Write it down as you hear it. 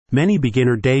Many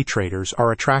beginner day traders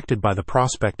are attracted by the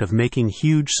prospect of making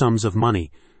huge sums of money,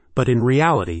 but in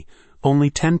reality, only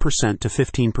 10% to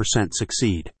 15%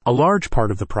 succeed. A large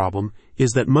part of the problem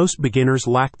is that most beginners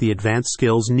lack the advanced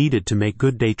skills needed to make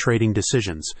good day trading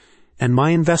decisions, and my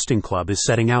investing club is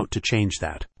setting out to change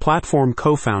that. Platform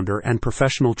co-founder and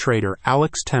professional trader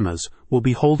Alex Temes will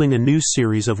be holding a new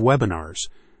series of webinars,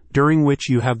 during which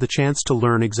you have the chance to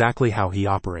learn exactly how he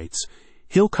operates.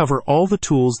 He'll cover all the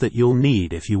tools that you'll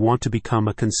need if you want to become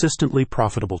a consistently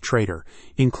profitable trader,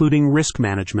 including risk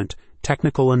management,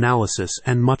 technical analysis,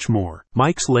 and much more.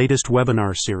 Mike's latest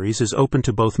webinar series is open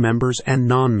to both members and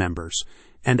non-members,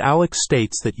 and Alex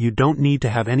states that you don't need to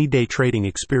have any day trading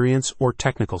experience or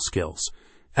technical skills.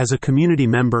 As a community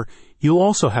member, you'll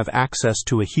also have access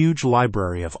to a huge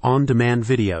library of on-demand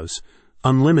videos,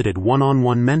 unlimited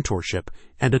one-on-one mentorship,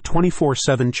 and a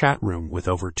 24/7 chat room with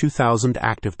over 2,000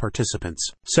 active participants.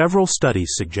 Several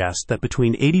studies suggest that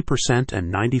between 80%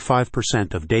 and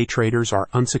 95% of day traders are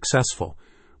unsuccessful,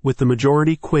 with the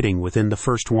majority quitting within the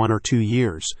first 1 or 2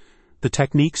 years. The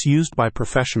techniques used by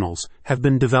professionals have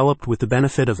been developed with the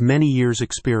benefit of many years'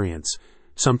 experience,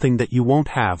 something that you won't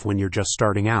have when you're just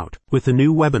starting out. With the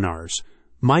new webinars,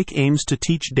 Mike aims to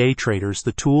teach day traders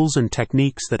the tools and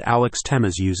techniques that Alex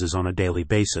Temes uses on a daily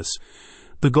basis.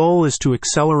 The goal is to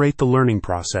accelerate the learning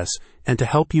process and to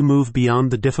help you move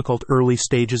beyond the difficult early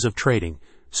stages of trading,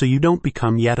 so you don't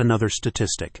become yet another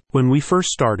statistic. When we first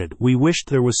started, we wished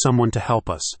there was someone to help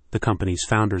us, the company's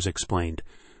founders explained.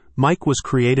 Mike was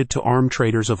created to arm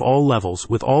traders of all levels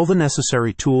with all the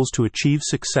necessary tools to achieve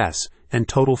success and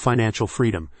total financial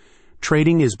freedom.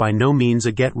 Trading is by no means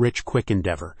a get-rich-quick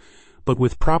endeavor, but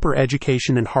with proper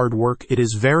education and hard work, it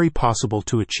is very possible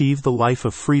to achieve the life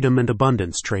of freedom and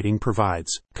abundance trading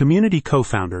provides. Community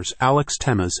co-founders Alex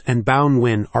Temes and Bao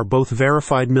Nguyen are both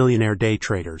verified millionaire day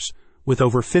traders, with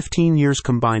over 15 years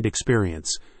combined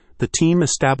experience. The team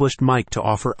established Mike to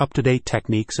offer up-to-date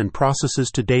techniques and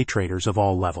processes to day traders of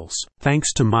all levels.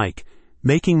 Thanks to Mike,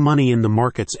 making money in the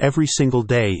markets every single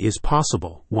day is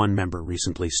possible, one member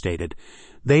recently stated.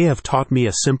 They have taught me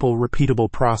a simple,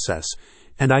 repeatable process,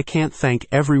 and I can't thank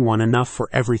everyone enough for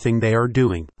everything they are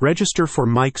doing. Register for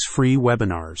Mike's free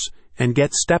webinars and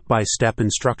get step-by-step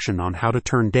instruction on how to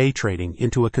turn day trading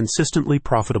into a consistently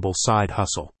profitable side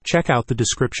hustle. Check out the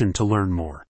description to learn more.